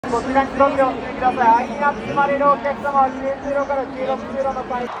こちらに5秒してください。空きが積まれるお客様は9通路から16通路の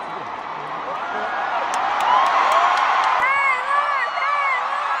際。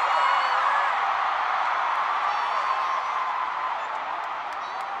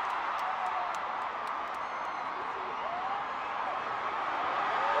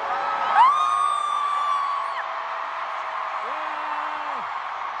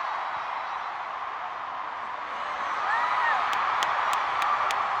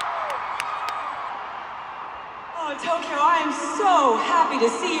Oh, Tokyo, I am so happy to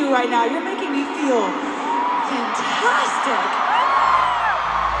see you right now. You're making me feel fantastic.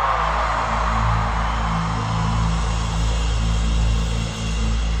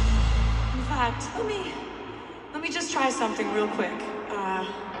 In fact, let me just try something real quick.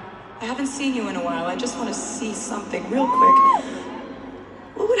 I haven't seen you in a while. I just want to see something real quick.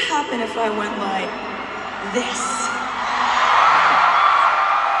 What would happen if I went like this?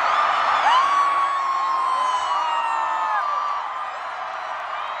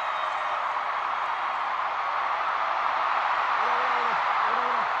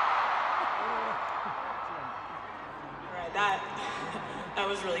 That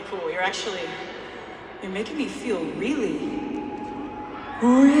was really cool. You're making me feel really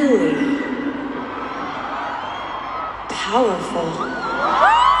powerful.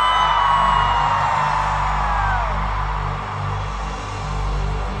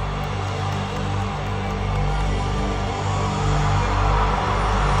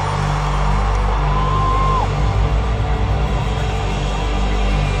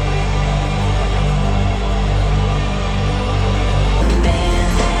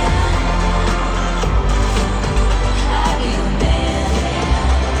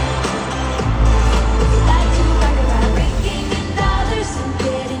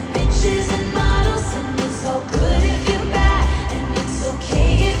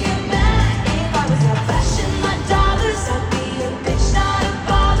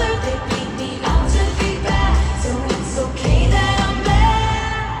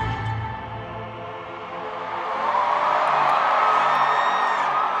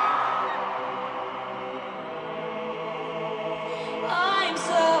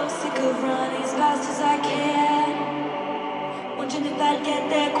 Run as fast as I can, wondering if I'd get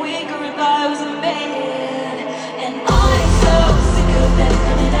there quicker if I was a man. And I'm so sick of them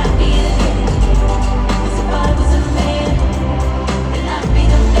coming at me again, as if I was a man and I'd be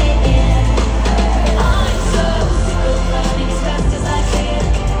the man. I'm so sick of running as fast as I can,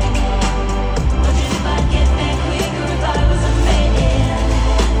 wondering if I'd get there quicker if I was a man.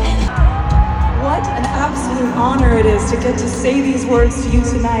 And what an absolute honor it is to get to say these words to you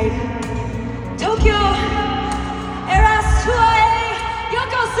tonight. Tokyo, Erasue,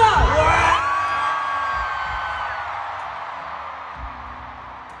 Yokoso!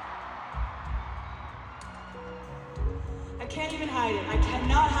 I can't even hide it. I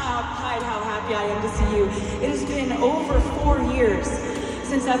cannot hide how happy I am to see you. It has been over 4 years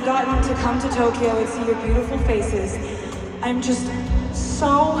since I've gotten to come to Tokyo and see your beautiful faces. I'm just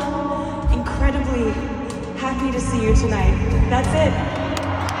so incredibly happy to see you tonight. That's it.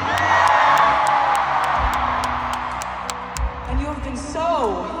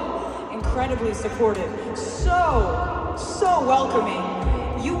 So incredibly supportive, so welcoming.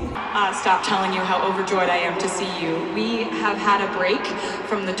 Stop telling you how overjoyed I am to see you. We have had a break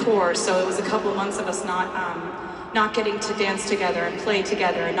from the tour, so it was a couple months of us not getting to dance together and play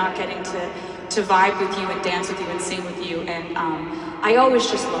together and not getting to vibe with you and dance with you and sing with you. And I always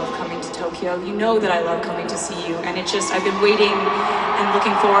just love coming to Tokyo. You know that I love coming to see you, and I've been waiting and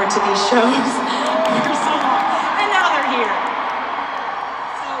looking forward to these shows for so long, and now they're here.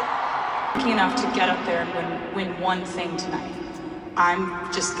 Lucky enough to get up there and win one thing tonight. I'm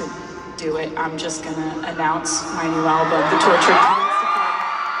just gonna do it. I'm just gonna announce my new album, The Tortured Poets.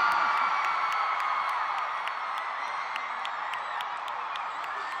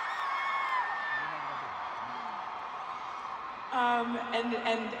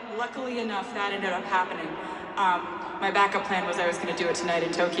 And luckily enough, that ended up happening. My backup plan was I was gonna do it tonight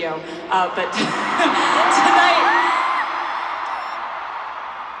in Tokyo, but tonight.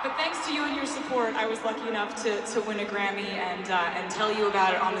 But thanks to you and your support, I was lucky enough to win a Grammy and tell you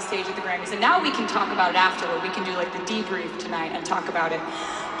about it on the stage at the Grammys. And now we can talk about it afterward. We can do like the debrief tonight and talk about it.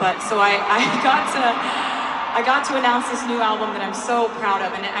 But so I got to announce this new album that I'm so proud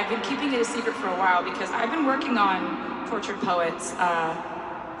of, and I've been keeping it a secret for a while because I've been working on Tortured Poets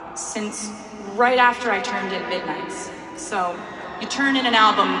since right after I turned in Midnights. So you turn in an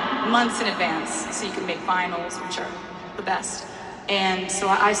album months in advance so you can make finals, which are the best. And so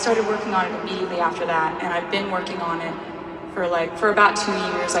I started working on it immediately after that, and I've been working on it for about 2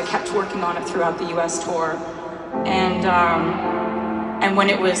 years. I kept working on it throughout the US tour. And when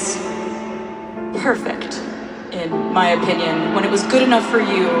it was perfect, in my opinion, when it was good enough for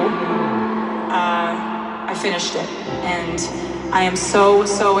you, I finished it. And I am so,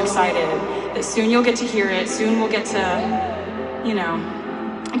 so excited that soon you'll get to hear it. Soon we'll get to, you know,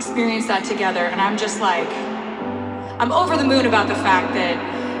 experience that together. And I'm just like, I'm over the moon about the fact that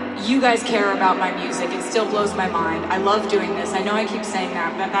you guys care about my music. It still blows my mind. I love doing this. I know I keep saying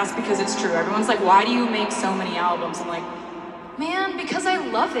that, but that's because it's true. Everyone's like, why do you make so many albums? I'm like, man, because I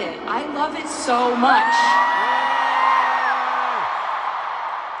love it. I love it so much.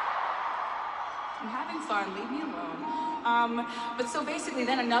 I'm having fun, leave me alone. But so basically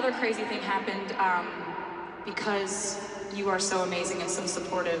then another crazy thing happened because you are so amazing and so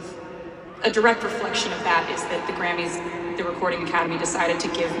supportive. A direct reflection of that is that the Grammys, the Recording Academy, decided to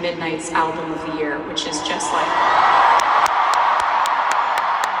give Midnight's Album of the Year, which is just like...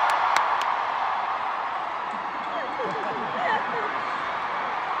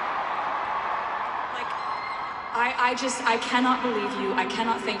 I cannot believe you. I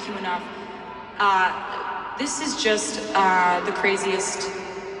cannot thank you enough. This is just the craziest,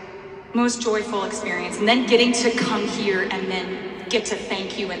 most joyful experience. And then getting to come here and then get to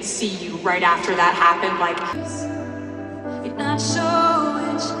thank you and see you right after that happened, like... You're not sure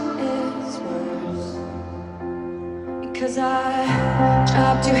which is worse, because I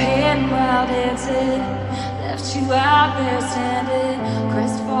dropped your hand while dancing, left you out there standing,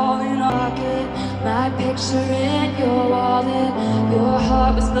 crestfallen pocket, my picture in your wallet, your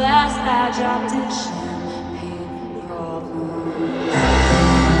heart was glass, I dropped it, champagne problem.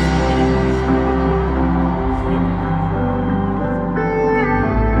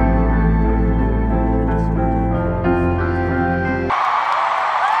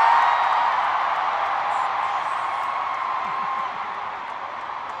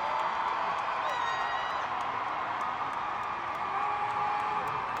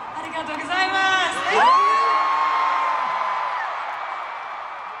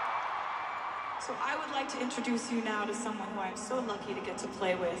 So I would like to introduce you now to someone who I'm so lucky to get to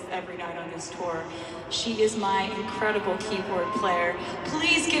play with every night on this tour. She is my incredible keyboard player.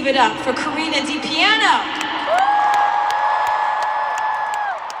 Please give it up for Karina DiPiano.